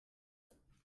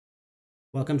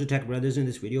Welcome to Tech Brothers. In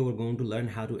this video, we're going to learn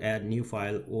how to add new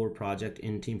file or project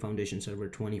in Team Foundation Server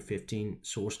 2015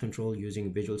 source control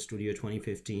using Visual Studio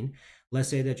 2015. Let's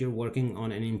say that you're working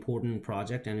on an important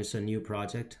project and it's a new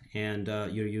project and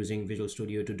you're using Visual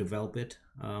Studio to develop it.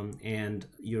 And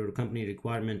your company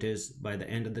requirement is by the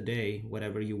end of the day,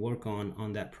 whatever you work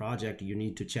on that project, you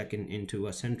need to check into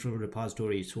a central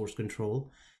repository source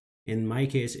control. In my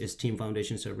case is Team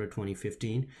Foundation Server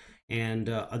 2015, and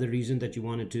other reason that you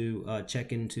wanted to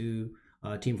check into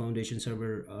Team Foundation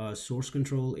Server source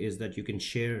control is that you can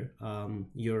share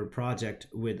your project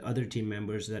with other team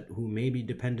members who may be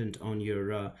dependent on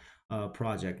your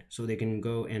project, so they can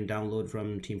go and download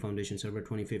from Team Foundation Server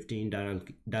 2015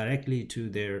 directly to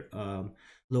their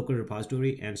local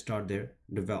repository and start their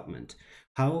development.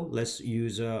 How? Let's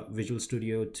use Visual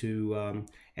Studio to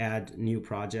add new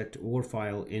project or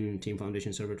file in Team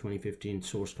Foundation Server 2015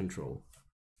 source control.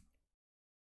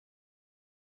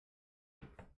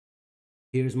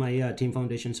 Here's my Team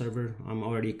Foundation server. I'm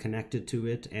already connected to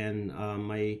it, and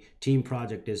my team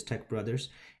project is Tech Brothers,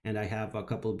 and I have a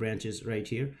couple branches right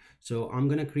here. So I'm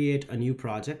gonna create a new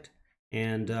project,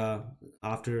 and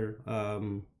after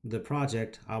the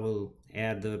project, I will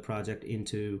add the project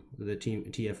into the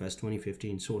TFS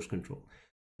 2015 source control.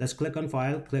 Let's click on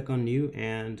File, click on New,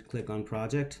 and click on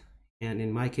Project. And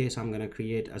in my case, I'm gonna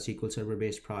create a SQL Server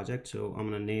based project. So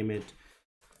I'm gonna name it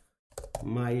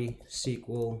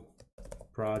MySQL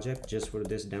project just for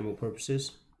this demo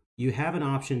purposes. You have an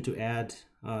option to add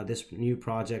this new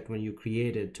project when you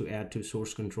create it to add to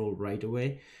source control right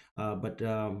away, but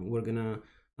we're gonna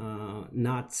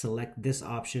not select this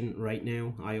option right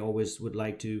now. I always would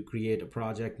like to create a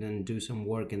project and do some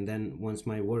work, and then once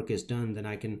my work is done, then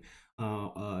I can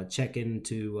check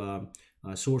into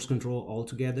source control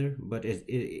altogether. But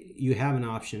you have an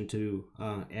option to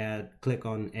click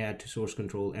on add to source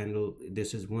control, and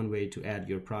this is one way to add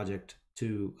your project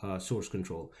to source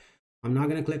control. I'm not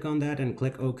going to click on that and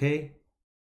click OK.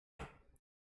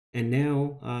 And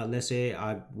now let's say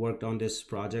I've worked on this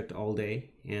project all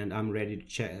day and I'm ready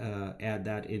to add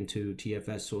that into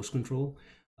TFS source control.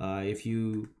 If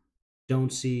you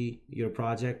don't see your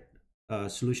project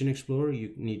Solution Explorer,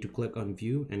 you need to click on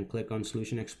View and click on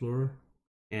Solution Explorer.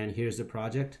 And here's the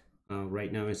project.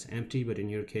 Right now it's empty, but in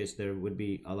your case there would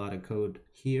be a lot of code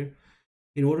here.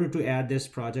 In order to add this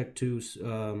project to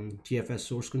TFS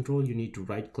source control, you need to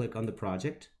right click on the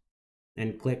project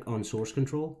and click on source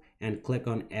control and click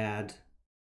on add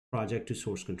project to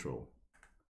source control.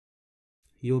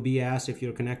 You'll be asked if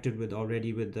you're connected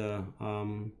already with the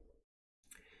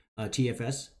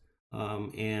TFS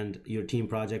and your team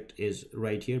project is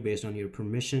right here based on your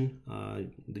permission.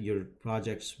 Your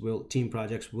team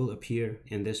projects will appear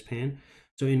in this pane.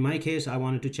 So in my case, I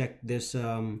wanted to check this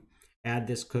add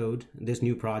this code, this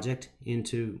new project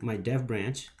into my dev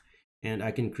branch, and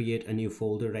I can create a new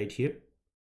folder right here.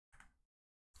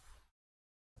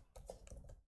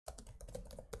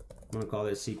 I'm going to call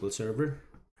it SQL Server,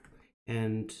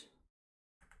 and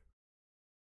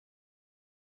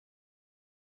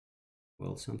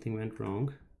well, something went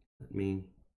wrong. Let me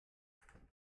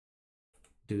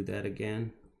do that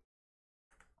again.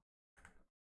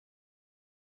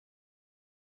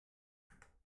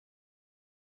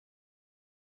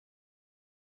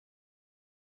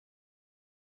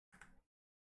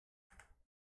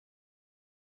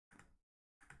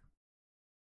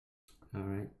 All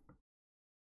right.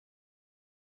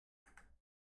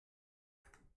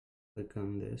 Click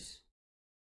on this,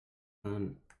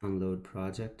 unload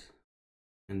project,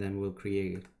 and then we'll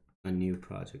create a new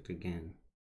project again.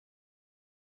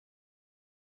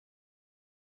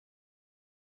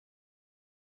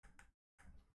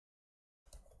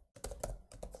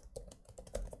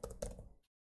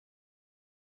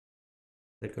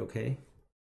 Click OK.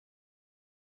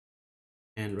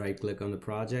 And right click on the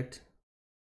project.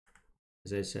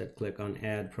 As I said, click on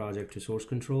add project to source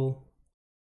control,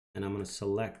 and I'm going to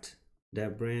select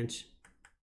dev branch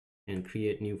and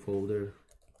create new folder.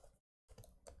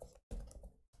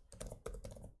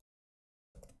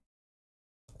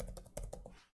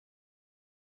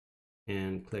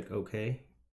 And click OK.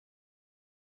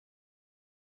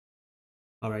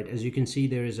 All right, as you can see,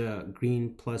 there is a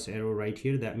green plus arrow right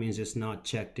here. That means it's not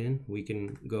checked in. We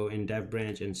can go in dev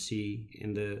branch and see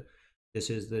this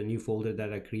is the new folder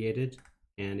that I created.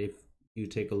 And if you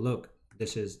take a look,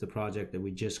 this is the project that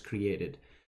we just created.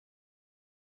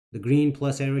 The green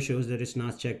plus arrow shows that it's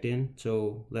not checked in.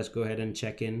 So let's go ahead and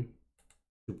check in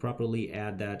to properly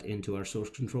add that into our source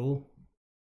control.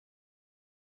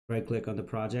 Right click on the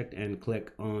project and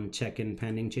click on check in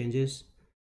pending changes.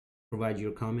 Provide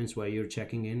your comments while you're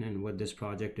checking in and what this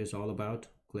project is all about.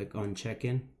 Click on check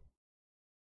in.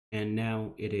 and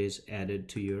now it is added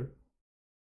to your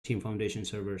Team Foundation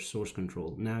Server source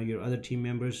control. Now your other team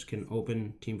members can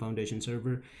open Team Foundation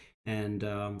Server, and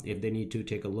if they need to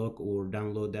take a look or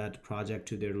download that project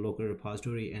to their local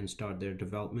repository and start their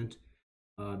development,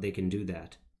 they can do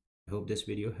that. I hope this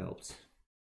video helps.